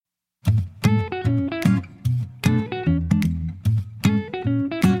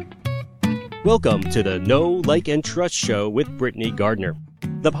Welcome to the Know, Like, and Trust Show with Brittany Gardner,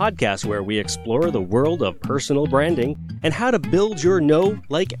 the podcast where we explore the world of personal branding and how to build your know,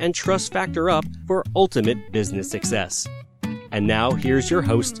 like, and trust factor up for ultimate business success. And now, here's your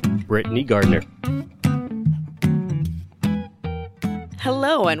host, Brittany Gardner.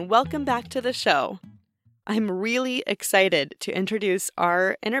 Hello, and welcome back to the show. I'm really excited to introduce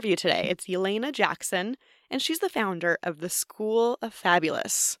our interview today. It's Yelena Jackson, and she's the founder of the School of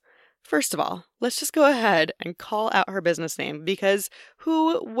Fabulous. First of all, let's just go ahead and call out her business name, because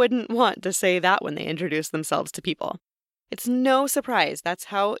who wouldn't want to say that when they introduce themselves to people? It's no surprise that's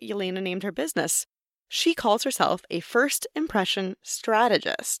how Yelena named her business. She calls herself a first impression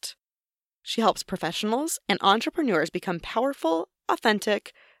strategist. She helps professionals and entrepreneurs become powerful,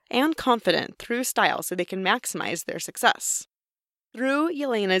 authentic, and confident through style so they can maximize their success. Through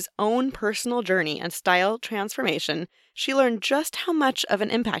Yelena's own personal journey and style transformation, she learned just how much of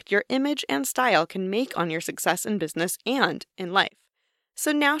an impact your image and style can make on your success in business and in life.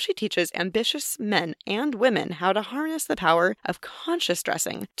 So now she teaches ambitious men and women how to harness the power of conscious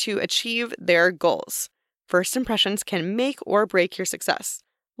dressing to achieve their goals. First impressions can make or break your success.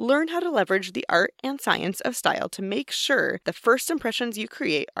 Learn how to leverage the art and science of style to make sure the first impressions you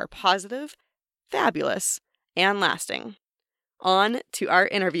create are positive, fabulous, and lasting. On to our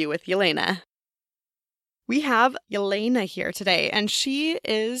interview with Yelena. We have Yelena here today, and she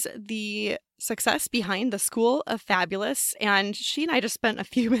is the success behind the School of Fabulous, and she and I just spent a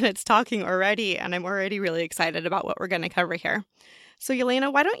few minutes talking already, and I'm already really excited about what we're going to cover here. So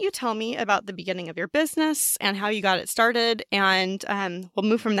Yelena, why don't you tell me about the beginning of your business and how you got it started, and we'll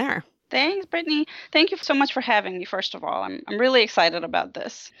move from there. Thanks, Brittany. Thank you so much for having me, first of all. I'm really excited about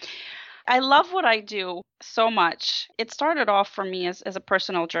this. I love what I do so much. It started off for me as a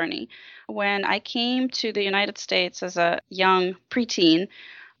personal journey. When I came to the United States as a young preteen,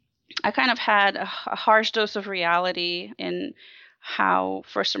 I kind of had a harsh dose of reality in how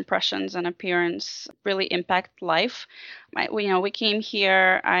first impressions and appearance really impact life. We came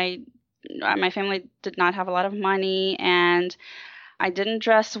here. My family did not have a lot of money, and I didn't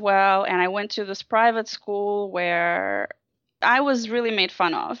dress well. And I went to this private school where I was really made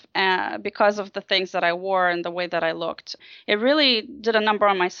fun of because of the things that I wore and the way that I looked. It really did a number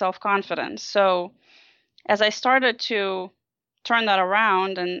on my self-confidence. So as I started to turn that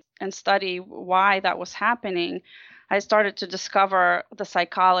around and study why that was happening, I started to discover the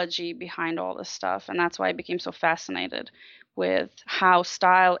psychology behind all this stuff. And that's why I became so fascinated with how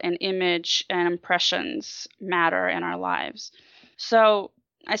style and image and impressions matter in our lives. So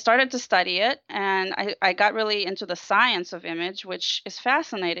I started to study it, and I got really into the science of image, which is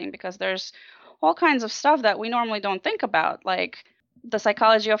fascinating because there's all kinds of stuff that we normally don't think about, like the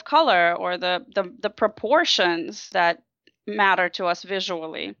psychology of color or the proportions that matter to us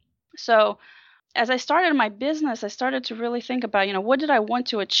visually. So as I started my business, I started to really think about, what did I want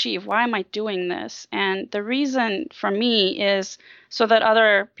to achieve? Why am I doing this? And the reason for me is so that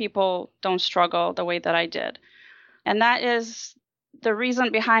other people don't struggle the way that I did. And that is the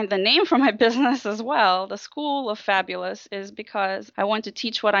reason behind the name for my business as well. The School of Fabulous is because I want to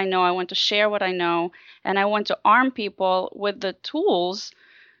teach what I know, I want to share what I know, and I want to arm people with the tools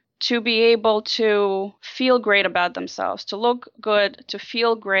to be able to feel great about themselves, to look good, to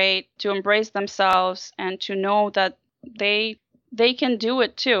feel great, to embrace themselves, and to know that they can do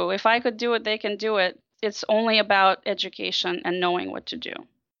it too. If I could do it, they can do it. It's only about education and knowing what to do.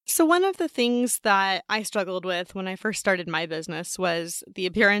 So one of the things that I struggled with when I first started my business was the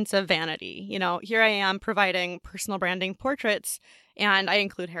appearance of vanity. Here I am providing personal branding portraits, and I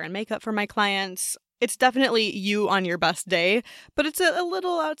include hair and makeup for my clients. It's definitely you on your best day, but it's a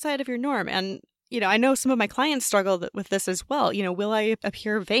little outside of your norm. And, I know some of my clients struggle with this as well. Will I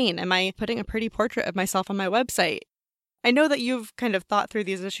appear vain? Am I putting a pretty portrait of myself on my website? I know that you've kind of thought through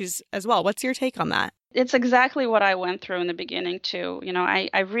these issues as well. What's your take on that? It's exactly what I went through in the beginning too.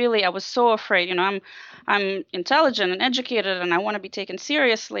 I was so afraid. I'm intelligent and educated, and I want to be taken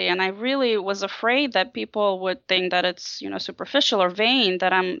seriously. And I really was afraid that people would think that it's superficial or vain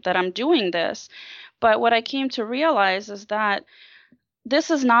that I'm doing this. But what I came to realize is that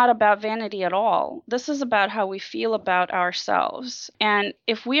this is not about vanity at all. This is about how we feel about ourselves. And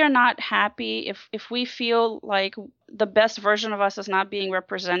if we are not happy, if we feel like the best version of us is not being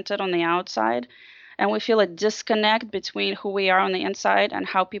represented on the outside, and we feel a disconnect between who we are on the inside and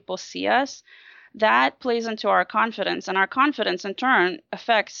how people see us, that plays into our confidence. And our confidence, in turn,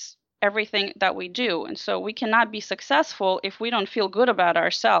 affects everything that we do. And so we cannot be successful if we don't feel good about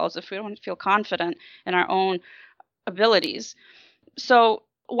ourselves, if we don't feel confident in our own abilities. So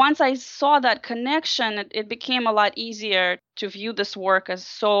once I saw that connection, it became a lot easier to view this work as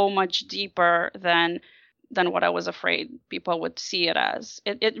so much deeper than what I was afraid people would see it as.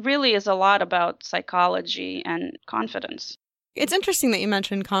 It really is a lot about psychology and confidence. It's interesting that you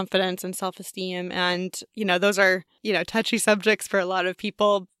mentioned confidence and self-esteem, and, those are, touchy subjects for a lot of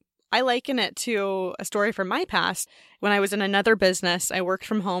people. I liken it to a story from my past. When I was in another business, I worked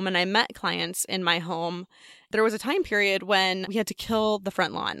from home and I met clients in my home. There was a time period when we had to kill the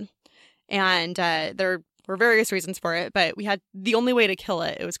front lawn, and there were various reasons for it, but we had the only way to kill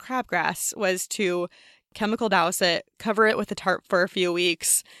it. It was crabgrass, was to chemical douse it, cover it with a tarp for a few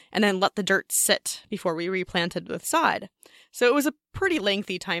weeks, and then let the dirt sit before we replanted with sod. So it was a pretty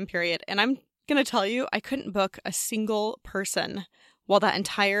lengthy time period. And I'm going to tell you, I couldn't book a single person while that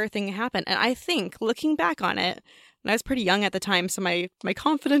entire thing happened. And I think, looking back on it, and I was pretty young at the time, so my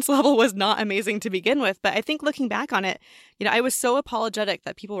confidence level was not amazing to begin with. But I think looking back on it, I was so apologetic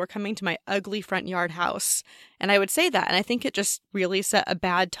that people were coming to my ugly front yard house. And I would say that. And I think it just really set a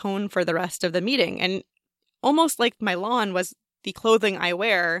bad tone for the rest of the meeting. And almost like my lawn was the clothing I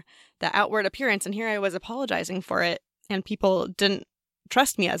wear, the outward appearance. And here I was apologizing for it. And people didn't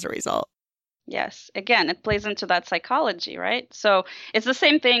trust me as a result. Yes. Again, it plays into that psychology, right? So it's the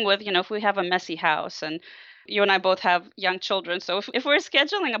same thing with, if we have a messy house, and you and I both have young children. So if we're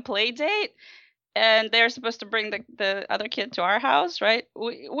scheduling a play date and they're supposed to bring the other kid to our house, right?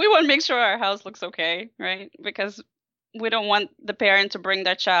 We want to make sure our house looks okay, right? Because we don't want the parent to bring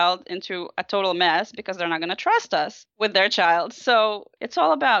their child into a total mess because they're not going to trust us with their child. So it's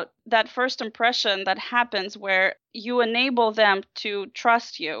all about that first impression that happens where you enable them to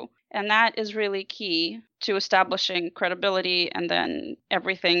trust you. And that is really key to establishing credibility, and then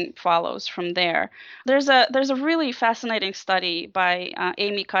everything follows from there. There's a really fascinating study by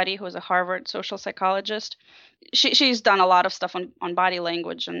Amy Cuddy, who is a Harvard social psychologist. She's done a lot of stuff on body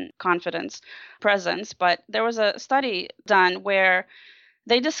language and confidence, presence, but there was a study done where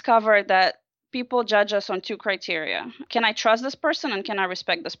they discovered that people judge us on two criteria. Can I trust this person, and can I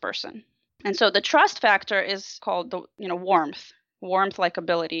respect this person? And so the trust factor is called the warmth,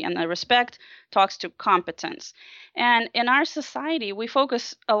 likability, and the respect talks to competence. And in our society, we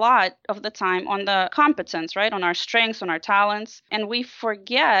focus a lot of the time on the competence, right? On our strengths, on our talents. And we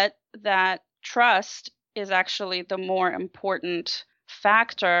forget that trust is actually the more important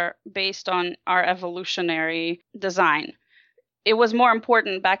factor based on our evolutionary design. It was more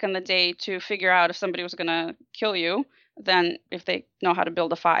important back in the day to figure out if somebody was going to kill you than if they know how to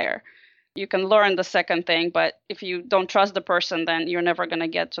build a fire. You can learn the second thing, but if you don't trust the person, then you're never going to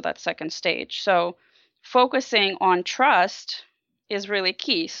get to that second stage. So focusing on trust is really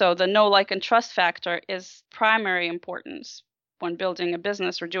key. So the know, like, and trust factor is primary importance when building a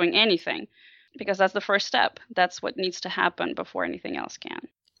business or doing anything, because that's the first step. That's what needs to happen before anything else can.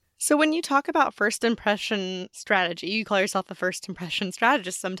 So when you talk about first impression strategy, you call yourself a first impression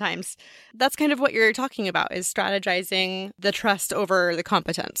strategist sometimes. That's kind of what you're talking about, is strategizing the trust over the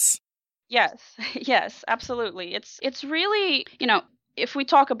competence. Yes, absolutely. It's really, if we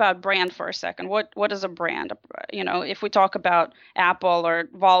talk about brand for a second, what is a brand? If we talk about Apple or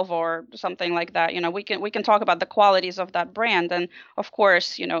Volvo or something like that, we can talk about the qualities of that brand. And of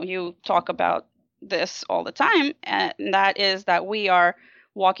course, you talk about this all the time, and that is that we are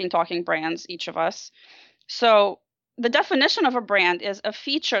walking, talking brands, each of us. So the definition of a brand is a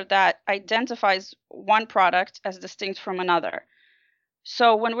feature that identifies one product as distinct from another.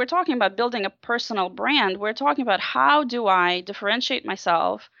 So when we're talking about building a personal brand, we're talking about how do I differentiate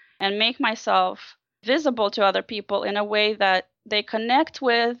myself and make myself visible to other people in a way that they connect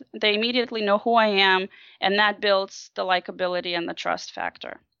with, they immediately know who I am, and that builds the likability and the trust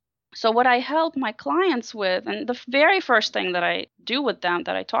factor. So what I help my clients with, and the very first thing that I do with them,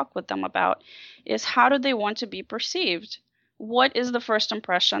 that I talk with them about, is how do they want to be perceived? What is the first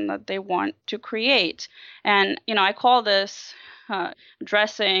impression that they want to create? And, I call this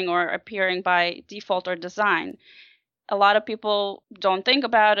dressing or appearing by default or design. A lot of people don't think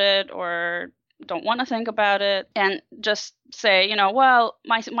about it or don't want to think about it and just say, well,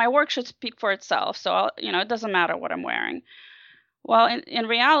 my work should speak for itself. So, it doesn't matter what I'm wearing. Well, in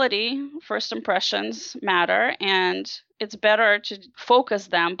reality, first impressions matter, and it's better to focus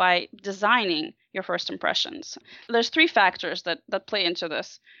them by designing your first impressions. There's three factors that play into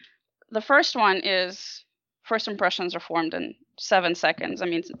this. The first one is first impressions are formed in 7 seconds. I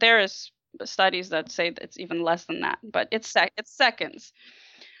mean, there is studies that say that it's even less than that, but it's seconds.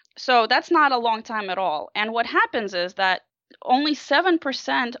 So that's not a long time at all. And what happens is that only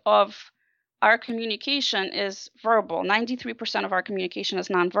 7% of our communication is verbal. 93% of our communication is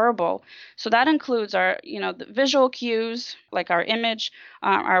nonverbal. So that includes our, the visual cues, like our image,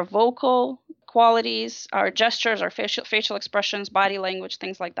 our vocal qualities, our gestures, our facial expressions, body language,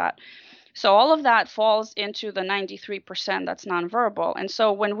 things like that. So all of that falls into the 93% that's nonverbal. And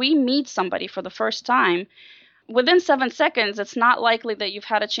so when we meet somebody for the first time, within 7 seconds, it's not likely that you've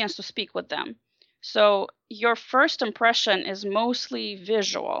had a chance to speak with them. So your first impression is mostly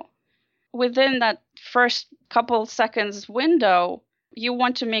visual. Within that first couple seconds window, you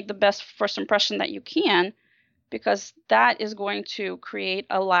want to make the best first impression that you can, because that is going to create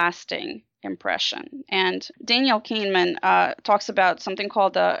a lasting impression. And Daniel Kahneman talks about something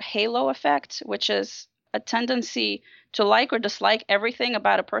called the halo effect, which is a tendency to like or dislike everything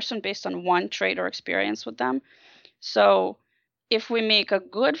about a person based on one trait or experience with them. So if we make a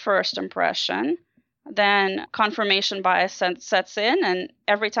good first impression, then confirmation bias sets in, and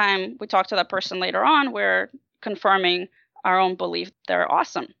every time we talk to that person later on, we're confirming our own belief they're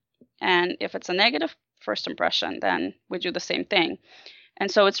awesome. And if it's a negative first impression, then we do the same thing.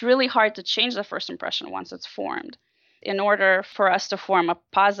 And so it's really hard to change the first impression once it's formed. In order for us to form a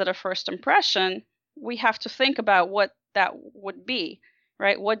positive first impression, we have to think about what that would be,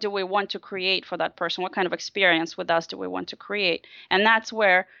 right? What do we want to create for that person? What kind of experience with us do we want to create? And that's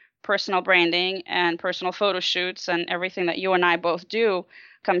where personal branding and personal photo shoots and everything that you and I both do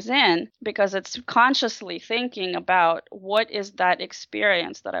comes in, because it's consciously thinking about what is that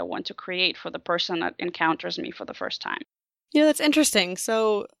experience that I want to create for the person that encounters me for the first time. Yeah, that's interesting.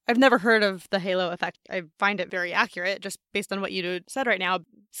 So I've never heard of the halo effect. I find it very accurate just based on what you said right now.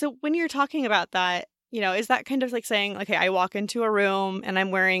 So when you're talking about that, is that kind of like saying, okay, I walk into a room and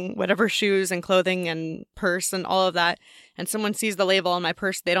I'm wearing whatever shoes and clothing and purse and all of that, and someone sees the label on my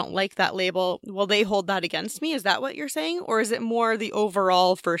purse, they don't like that label, will they hold that against me? Is that what you're saying? Or is it more the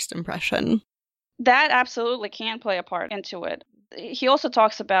overall first impression? That absolutely can play a part into it. He also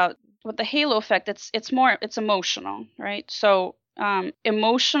talks about with the halo effect, it's emotional, right? So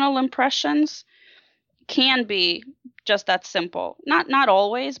emotional impressions can be just that simple. Not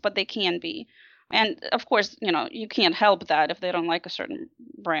always, but they can be. And of course, you can't help that if they don't like a certain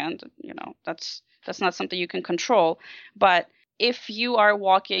brand. That's not something you can control. But if you are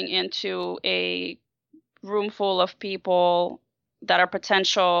walking into a room full of people that are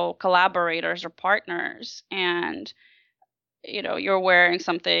potential collaborators or partners, and you're wearing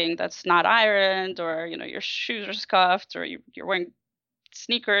something that's not ironed, or your shoes are scuffed, or you're wearing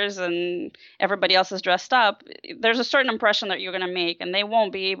sneakers and everybody else is dressed up, there's a certain impression that you're going to make, and they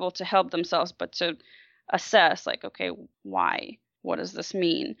won't be able to help themselves but to assess, like, okay, why? What does this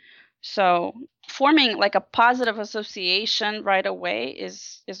mean? So forming like a positive association right away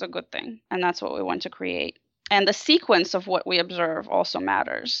is a good thing, and that's what we want to create. And the sequence of what we observe also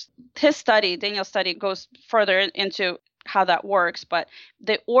matters. Daniel's study, goes further into how that works, but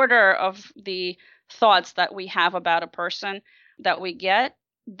the order of the thoughts that we have about a person that we get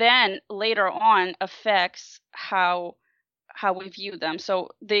then later on affects how we view them. So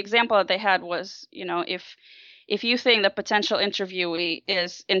the example that they had was, if you think the potential interviewee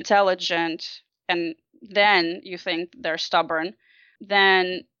is intelligent and then you think they're stubborn,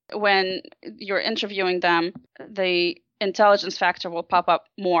 then when you're interviewing them, the intelligence factor will pop up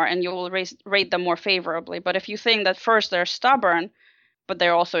more and you will rate them more favorably. But if you think that first they're stubborn, but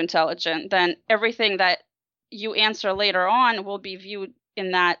they're also intelligent, then everything that you answer later on will be viewed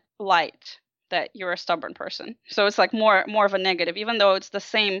in that light, that you're a stubborn person. So it's like more of a negative, even though it's the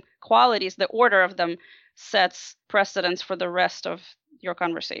same qualities, the order of them sets precedence for the rest of your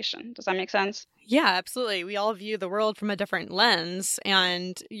conversation. Does that make sense? Yeah, absolutely. We all view the world from a different lens,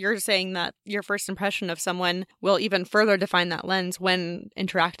 and you're saying that your first impression of someone will even further define that lens when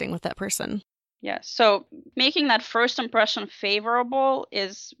interacting with that person. Yes. So making that first impression favorable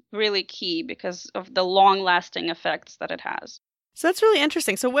is really key because of the long-lasting effects that it has. So that's really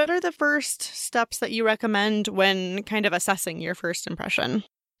interesting. So what are the first steps that you recommend when kind of assessing your first impression?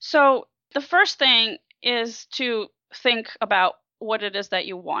 So the first thing is to think about what it is that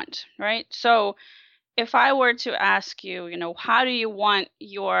you want, right? So if I were to ask you, how do you want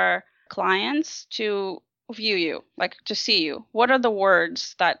your clients to view you, like to see you? What are the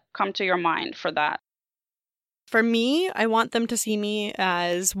words that come to your mind for that? For me, I want them to see me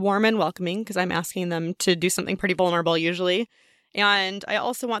as warm and welcoming because I'm asking them to do something pretty vulnerable usually. And I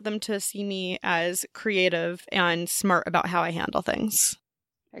also want them to see me as creative and smart about how I handle things.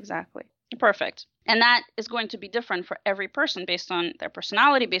 Exactly. Perfect. And that is going to be different for every person based on their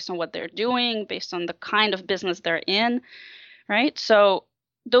personality, based on what they're doing, based on the kind of business they're in, right? So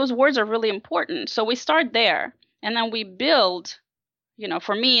those words are really important. So we start there and then we build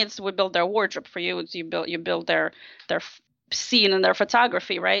For me, it's we build their wardrobe. For you, it's you build their scene and their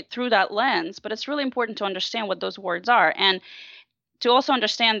photography, right, through that lens. But it's really important to understand what those words are, and to also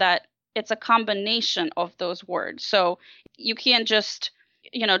understand that it's a combination of those words. So you can't just,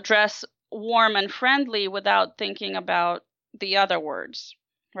 dress warm and friendly without thinking about the other words,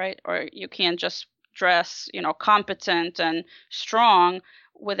 right? Or you can't just dress, competent and strong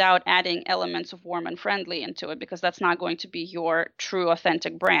without adding elements of warm and friendly into it, because that's not going to be your true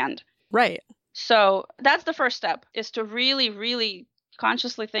authentic brand. Right. So that's the first step, is to really, really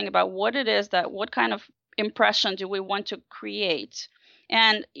consciously think about what kind of impression do we want to create.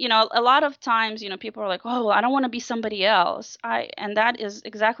 And, a lot of times, people are like, oh, well, I don't want to be somebody else. And that is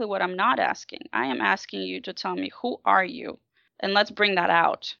exactly what I'm not asking. I am asking you to tell me, who are you? And let's bring that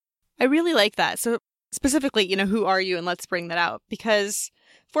out. I really like that. So specifically, who are you? And let's bring that out. Because,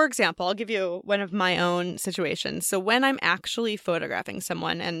 for example, I'll give you one of my own situations. So when I'm actually photographing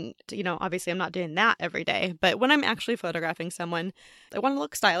someone, and, obviously I'm not doing that every day, but when I'm actually photographing someone, I want to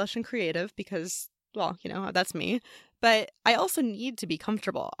look stylish and creative because, well, that's me. But I also need to be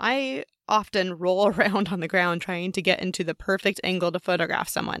comfortable. I often roll around on the ground trying to get into the perfect angle to photograph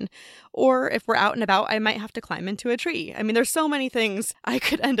someone. Or if we're out and about, I might have to climb into a tree. I mean, there's so many things I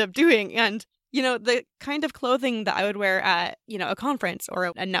could end up doing. And, the kind of clothing that I would wear at, a conference or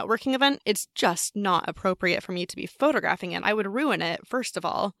a networking event, it's just not appropriate for me to be photographing in. I would ruin it, first of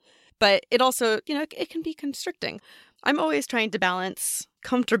all. But it also, it can be constricting. I'm always trying to balance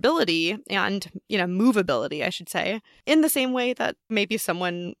comfortability and, movability, I should say, in the same way that maybe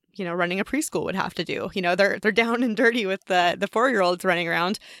someone, running a preschool would have to do. They're down and dirty with the 4-year-olds running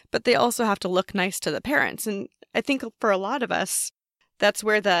around, but they also have to look nice to the parents. And I think for a lot of us, that's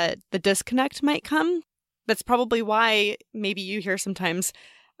where the disconnect might come. That's probably why maybe you hear sometimes,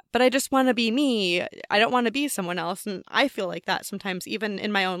 but I just want to be me. I don't want to be someone else. And I feel like that sometimes, even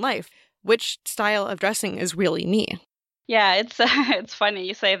in my own life. Which style of dressing is really me? Yeah, it's it's funny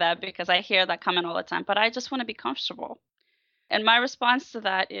you say that, because I hear that comment all the time, but I just want to be comfortable. And my response to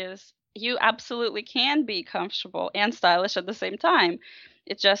that is, you absolutely can be comfortable and stylish at the same time.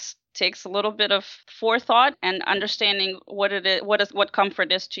 It just takes a little bit of forethought and understanding what it is, what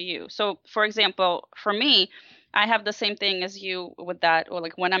comfort is to you. So, for example, for me, I have the same thing as you with that, or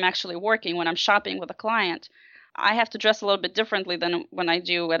like when I'm actually working, when I'm shopping with a client, I have to dress a little bit differently than when I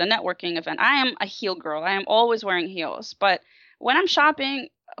do at a networking event. I am a heel girl. I am always wearing heels. But when I'm shopping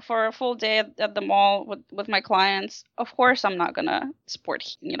for a full day at the mall with my clients, of course I'm not going to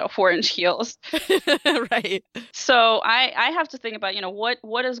sport, 4-inch heels. Right. So I have to think about,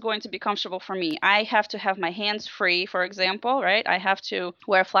 what is going to be comfortable for me. I have to have my hands free, for example, right? I have to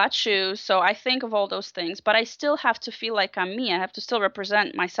wear flat shoes. So I think of all those things, but I still have to feel like I'm me. I have to still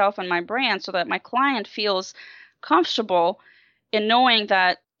represent myself and my brand so that my client feels comfortable in knowing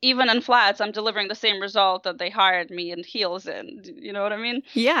that even in flats, I'm delivering the same result that they hired me in heels in. You know what I mean?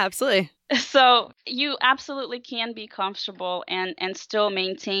 Yeah, absolutely. So you absolutely can be comfortable and still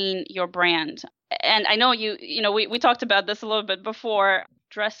maintain your brand. And I know we talked about this a little bit before,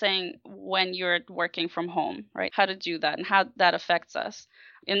 dressing when you're working from home, right? How to do that and how that affects us.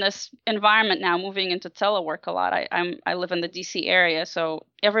 In this environment now, moving into telework a lot, I live in the DC area, so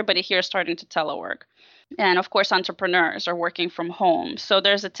everybody here is starting to telework. And of course, entrepreneurs are working from home. So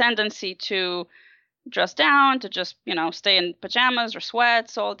there's a tendency to dress down, to just, stay in pajamas or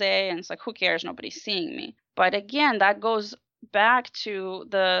sweats all day. And it's like, who cares? Nobody's seeing me. But again, that goes back to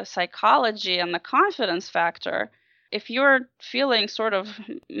the psychology and the confidence factor. If you're feeling sort of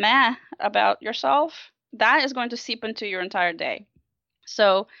meh about yourself, that is going to seep into your entire day.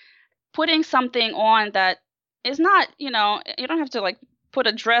 So putting something on that is not, you don't have to put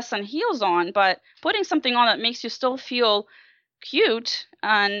a dress and heels on, but putting something on that makes you still feel cute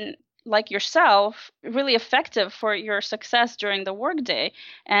and like yourself, really effective for your success during the workday.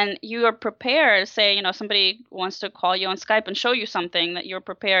 And you are prepared, say, somebody wants to call you on Skype and show you something, that you're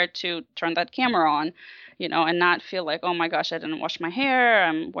prepared to turn that camera on, and not feel like, oh my gosh, I didn't wash my hair,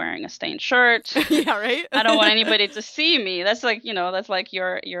 I'm wearing a stained shirt. Yeah, right. I don't want anybody to see me. That's like, that's like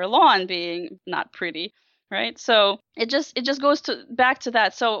your lawn being not pretty. Right. So it just goes back to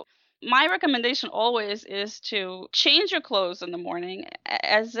that. So my recommendation always is to change your clothes in the morning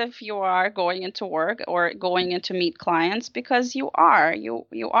as if you are going into work or going in to meet clients, because you are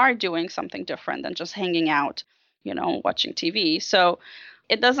doing something different than just hanging out, watching TV. So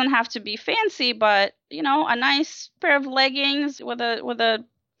it doesn't have to be fancy, but, a nice pair of leggings with a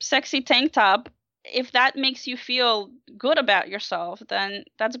sexy tank top. If that makes you feel good about yourself, then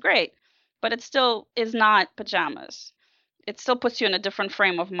that's great. But it still is not pajamas. It still puts you in a different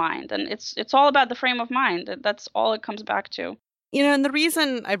frame of mind. And it's all about the frame of mind. That's all it comes back to. And the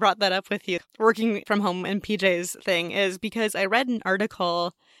reason I brought that up with you, working from home in PJs thing, is because I read an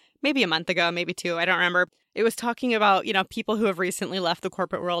article maybe a month ago, maybe two, I don't remember. It was talking about, people who have recently left the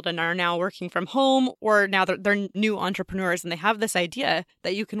corporate world and are now working from home, or now they're new entrepreneurs and they have this idea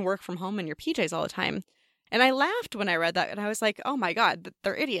that you can work from home in your PJs all the time. And I laughed when I read that, and I was like, oh my God,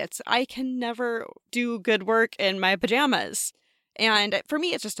 they're idiots. I can never do good work in my pajamas. And for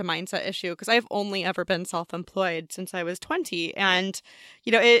me, it's just a mindset issue because I've only ever been self-employed since I was 20. And,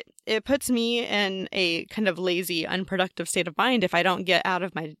 it puts me in a kind of lazy, unproductive state of mind if I don't get out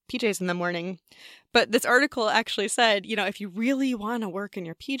of my PJs in the morning. But this article actually said, if you really want to work in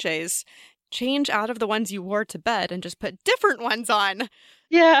your PJs, change out of the ones you wore to bed and just put different ones on.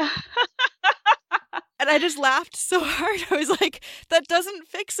 Yeah. And I just laughed so hard. I was like, that doesn't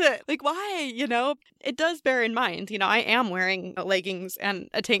fix it. Like, why? It does bear in mind, I am wearing leggings and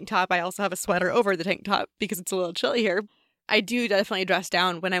a tank top. I also have a sweater over the tank top because it's a little chilly here. I do definitely dress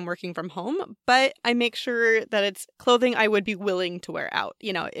down when I'm working from home, but I make sure that it's clothing I would be willing to wear out.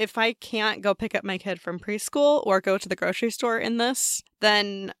 If I can't go pick up my kid from preschool or go to the grocery store in this,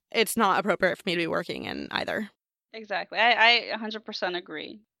 then it's not appropriate for me to be working in either. Exactly. I 100%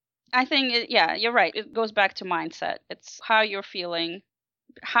 agree. I think, you're right. It goes back to mindset. It's how you're feeling,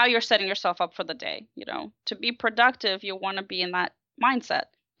 how you're setting yourself up for the day. To be productive, you want to be in that mindset.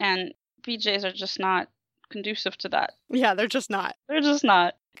 And PJs are just not conducive to that. Yeah, they're just not. They're just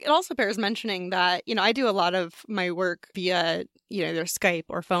not. It also bears mentioning that, I do a lot of my work via, either Skype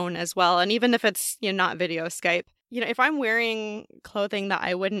or phone as well. And even if it's, not video Skype, if I'm wearing clothing that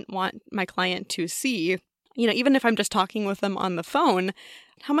I wouldn't want my client to see, even if I'm just talking with them on the phone,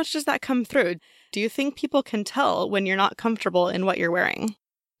 how much does that come through? Do you think people can tell when you're not comfortable in what you're wearing?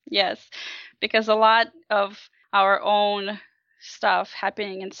 Yes, because a lot of our own stuff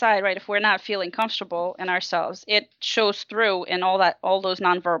happening inside, right? If we're not feeling comfortable in ourselves, it shows through in all those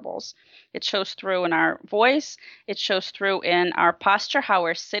nonverbals. It shows through in our voice. It shows through in our posture, how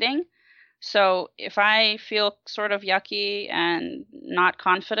we're sitting. So if I feel sort of yucky and not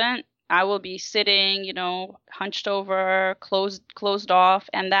confident, I will be sitting, hunched over, closed off,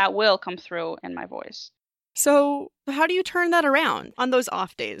 and that will come through in my voice. So how do you turn that around on those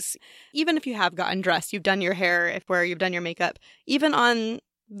off days? Even if you have gotten dressed, you've done your hair, where you've done your makeup, even on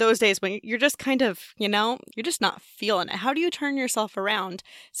those days when you're just kind of, you're just not feeling it. How do you turn yourself around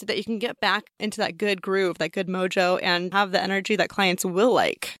so that you can get back into that good groove, that good mojo, and have the energy that clients will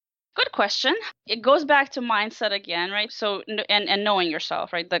like? Good question. It goes back to mindset again, right? So, and knowing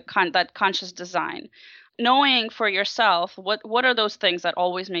yourself, right? That conscious design. Knowing for yourself, what are those things that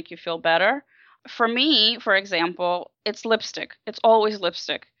always make you feel better? For me, for example, it's lipstick. It's always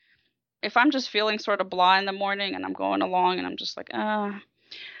lipstick. If I'm just feeling sort of blah in the morning and I'm going along and I'm just like,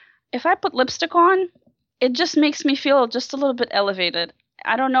 if I put lipstick on, it just makes me feel just a little bit elevated.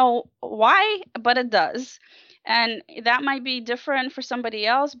 I don't know why, but it does. And that might be different for somebody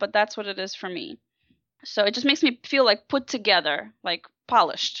else, but that's what it is for me. So it just makes me feel like put together, like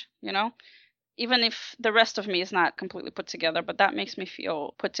polished, even if the rest of me is not completely put together, but that makes me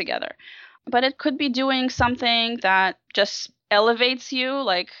feel put together. But it could be doing something that just elevates you,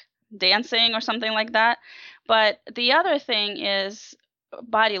 like dancing or something like that. But the other thing is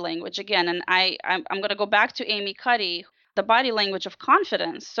body language again. And I'm going to go back to Amy Cuddy, the body language of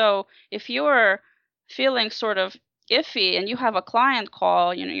confidence. So if you're feeling sort of iffy and you have a client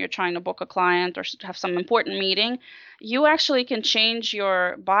call, you're trying to book a client or have some important meeting, you actually can change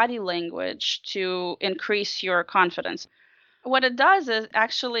your body language to increase your confidence. What it does is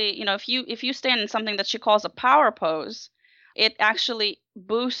actually, if you stand in something that she calls a power pose, it actually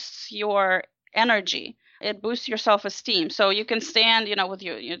boosts your energy. It boosts your self-esteem. So you can stand, with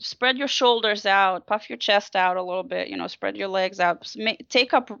you spread your shoulders out, puff your chest out a little bit, spread your legs out,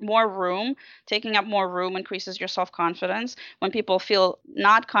 take up more room. Taking up more room increases your self-confidence. When people feel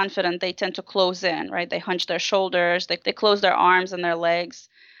not confident, they tend to close in, right? They hunch their shoulders, they close their arms and their legs.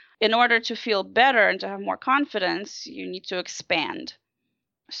 In order to feel better and to have more confidence, you need to expand.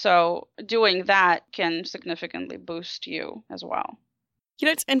 So doing that can significantly boost you as well.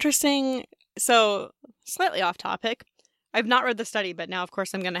 It's interesting. So slightly off topic. I've not read the study, but now, of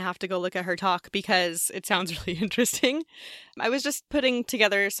course, I'm going to have to go look at her talk because it sounds really interesting. I was just putting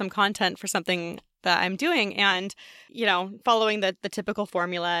together some content for something that I'm doing and, following the typical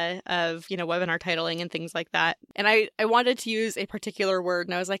formula of, webinar titling and things like that. And I wanted to use a particular word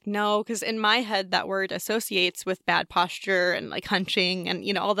and I was like, no, because in my head, that word associates with bad posture and like hunching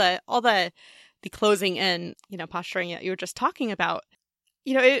and, all the closing in, posturing that you were just talking about.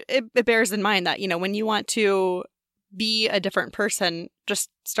 It bears in mind that, when you want to be a different person, just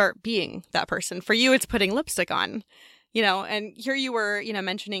start being that person. For you, it's putting lipstick on. And here you were,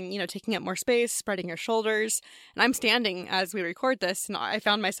 mentioning, taking up more space, spreading your shoulders. And I'm standing as we record this, and I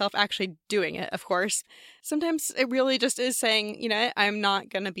found myself actually doing it, of course. Sometimes it really just is saying, I'm not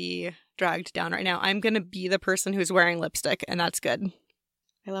going to be dragged down right now. I'm going to be the person who's wearing lipstick, and that's good.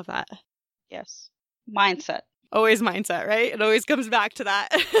 I love that. Yes. Mindset. Always mindset, right? It always comes back to that.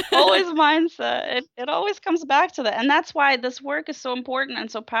 Always mindset. It always comes back to that. And that's why this work is so important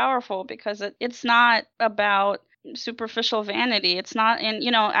and so powerful, because it's not about superficial vanity. It's not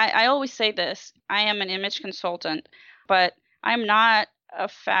I always say this. I am an image consultant, but I'm not a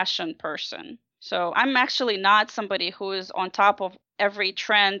fashion person. So I'm actually not somebody who is on top of every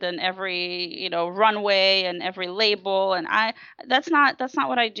trend and every, runway and every label. And that's not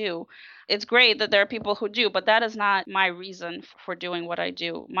what I do. It's great that there are people who do, but that is not my reason for doing what I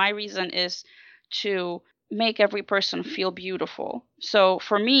do. My reason is to make every person feel beautiful. So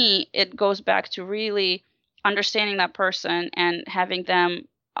for me, it goes back to really understanding that person and having them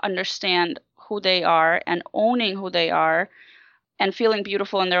understand who they are and owning who they are and feeling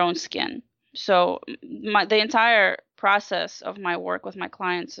beautiful in their own skin. So the entire process of my work with my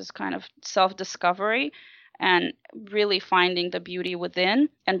clients is kind of self-discovery and really finding the beauty within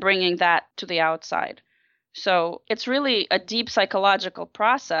and bringing that to the outside. So it's really a deep psychological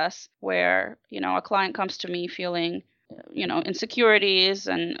process where, a client comes to me feeling, insecurities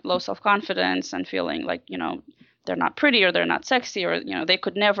and low self-confidence and feeling like, they're not pretty or they're not sexy or, they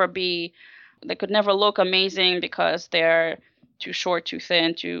could never look amazing because they're too short, too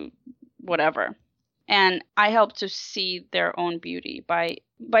thin, too whatever. And I help to see their own beauty by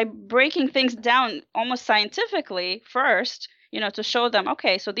breaking things down almost scientifically first, to show them,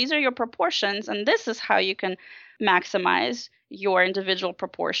 okay, so these are your proportions and this is how you can maximize your individual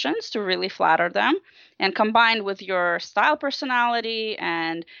proportions to really flatter them. And combined with your style personality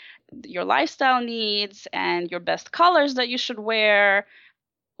and your lifestyle needs and your best colors that you should wear,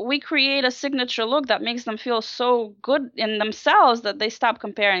 we create a signature look that makes them feel so good in themselves that they stop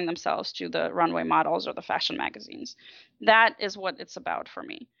comparing themselves to the runway models or the fashion magazines. That is what it's about for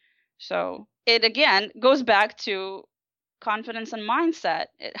me. So it, again, goes back to confidence and mindset,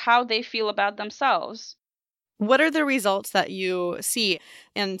 how they feel about themselves. What are the results that you see?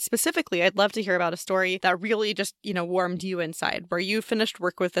 And specifically, I'd love to hear about a story that really just, warmed you inside, where you finished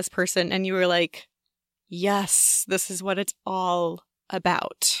work with this person and you were like, yes, this is what it's all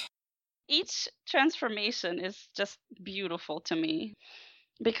about. Each transformation is just beautiful to me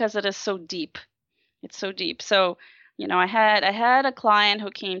because it is so deep. It's so deep. So, I had a client who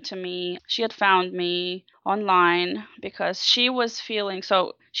came to me. She had found me online because she was feeling,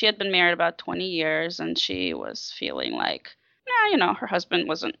 so she had been married about 20 years and she was feeling like, her husband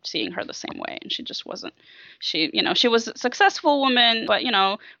wasn't seeing her the same way. And she just wasn't, she was a successful woman, but,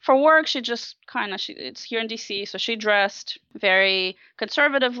 for work, she just it's here in DC. So she dressed very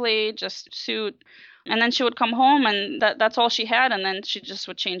conservatively, just suit. And then she would come home and that's all she had. And then she just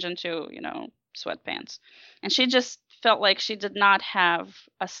would change into, sweatpants. And she just felt like she did not have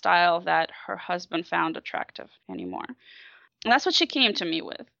a style that her husband found attractive anymore. And that's what she came to me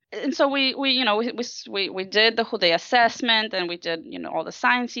with. And so we did the whole day assessment and we did, all the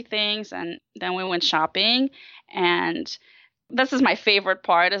sciencey things. And then we went shopping. And this is my favorite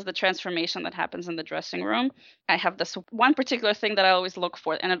part, is the transformation that happens in the dressing room. I have this one particular thing that I always look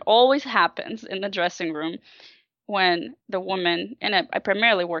for, and it always happens in the dressing room when the woman, and I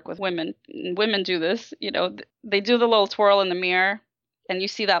primarily work with women. Women do this, they do the little twirl in the mirror and you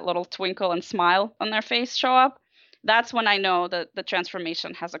see that little twinkle and smile on their face show up. That's when I know that the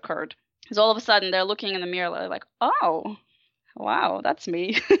transformation has occurred. Because all of a sudden they're looking in the mirror, they're like, oh, wow, that's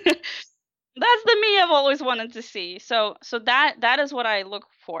me. That's the me I've always wanted to see. So that is what I look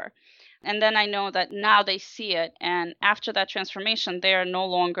for. And then I know that now they see it. And after that transformation, they are no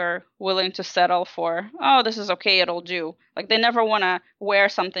longer willing to settle for, oh, this is okay, it'll do. Like they never want to wear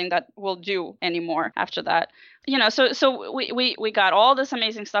something that will do anymore after that. So we got all this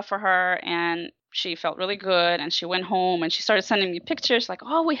amazing stuff for her, and she felt really good, and she went home and she started sending me pictures like,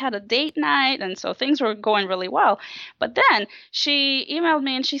 oh, we had a date night. And so things were going really well. But then she emailed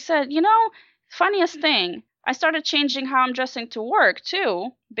me and she said, funniest thing, I started changing how I'm dressing to work too,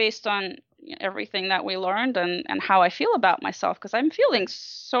 based on everything that we learned and how I feel about myself, because I'm feeling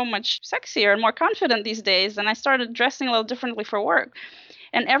so much sexier and more confident these days. And I started dressing a little differently for work.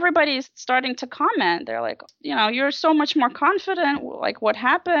 And everybody's starting to comment. They're like, you're so much more confident. Like, what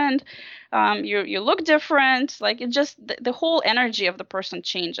happened? You look different. Like, it just, the whole energy of the person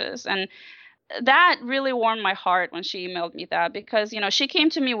changes. And that really warmed my heart when she emailed me that, because, she came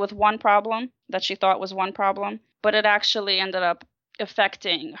to me with one problem that she thought was one problem, but it actually ended up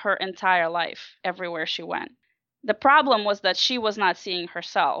affecting her entire life everywhere she went. The problem was that she was not seeing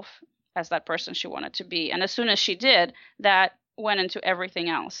herself as that person she wanted to be. And as soon as she did, that went into everything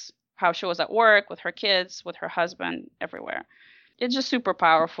else. How she was at work, with her kids, with her husband, everywhere. It's just super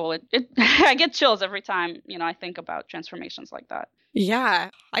powerful. I get chills every time, I think about transformations like that. Yeah,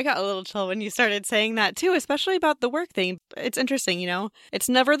 I got a little chill when you started saying that too, especially about the work thing. It's interesting, it's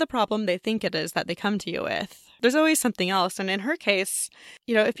never the problem they think it is that they come to you with. There's always something else. And in her case,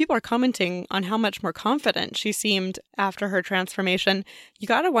 if people are commenting on how much more confident she seemed after her transformation, you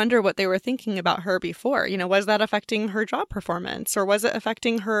got to wonder what they were thinking about her before. Was that affecting her job performance, or was it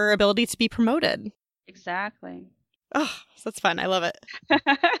affecting her ability to be promoted? Exactly. Oh, that's fun. I love it.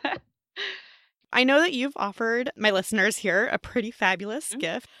 I know that you've offered my listeners here a pretty fabulous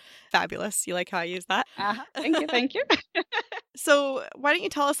gift. Fabulous. You like how I use that? Thank you. So why don't you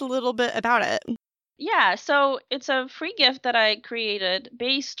tell us a little bit about it? Yeah, so it's a free gift that I created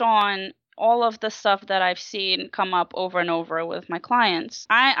based on all of the stuff that I've seen come up over and over with my clients.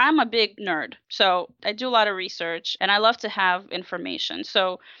 I'm a big nerd, so I do a lot of research and I love to have information.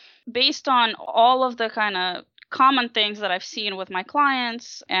 So based on all of the kind of common things that I've seen with my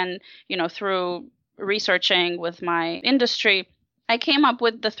clients and, through researching with my industry, I came up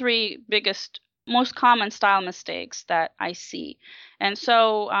with the 3 biggest, most common style mistakes that I see. And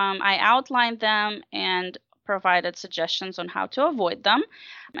so I outlined them and provided suggestions on how to avoid them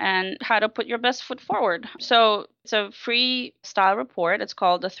and how to put your best foot forward. So it's a free style report. It's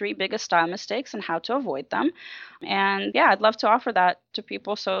called The 3 Biggest Style Mistakes and How to Avoid Them. And yeah, I'd love to offer that to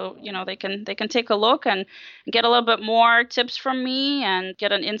people so, they can take a look and get a little bit more tips from me and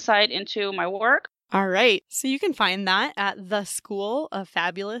get an insight into my work. All right. So you can find that at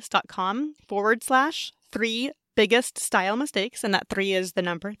theschooloffabulous.com/3 biggest style mistakes. And that 3 is the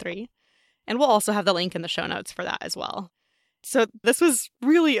number 3. And we'll also have the link in the show notes for that as well. So this was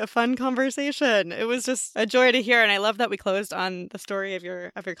really a fun conversation. It was just a joy to hear. And I love that we closed on the story of your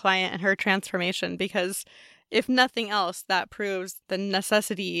client and her transformation, because if nothing else, that proves the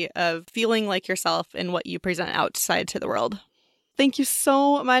necessity of feeling like yourself in what you present outside to the world. Thank you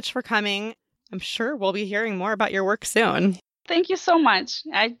so much for coming. I'm sure we'll be hearing more about your work soon. Thank you so much.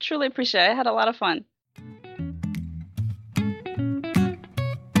 I truly appreciate it. I had a lot of fun.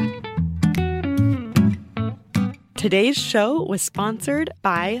 Today's show was sponsored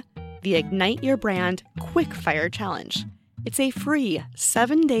by the Ignite Your Brand Quickfire Challenge. It's a free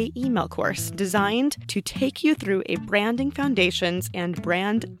 7-day email course designed to take you through a branding foundations and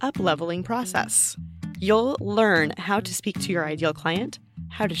brand up-leveling process. You'll learn how to speak to your ideal client,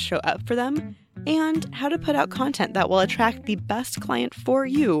 how to show up for them, and how to put out content that will attract the best client for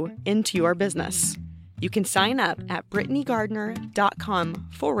you into your business. You can sign up at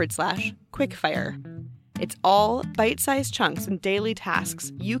brittneygardner.com/quickfire. It's all bite-sized chunks and daily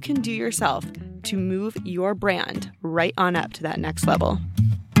tasks you can do yourself to move your brand right on up to that next level.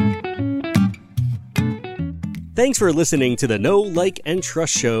 Thanks for listening to the Know, Like, and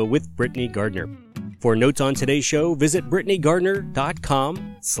Trust Show with Brittney Gardner. For notes on today's show, visit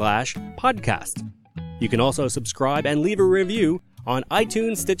brittneygardner.com/podcast. You can also subscribe and leave a review on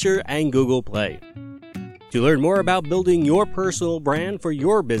iTunes, Stitcher, and Google Play. To learn more about building your personal brand for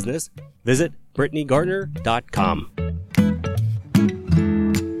your business, visit brittneygardner.com.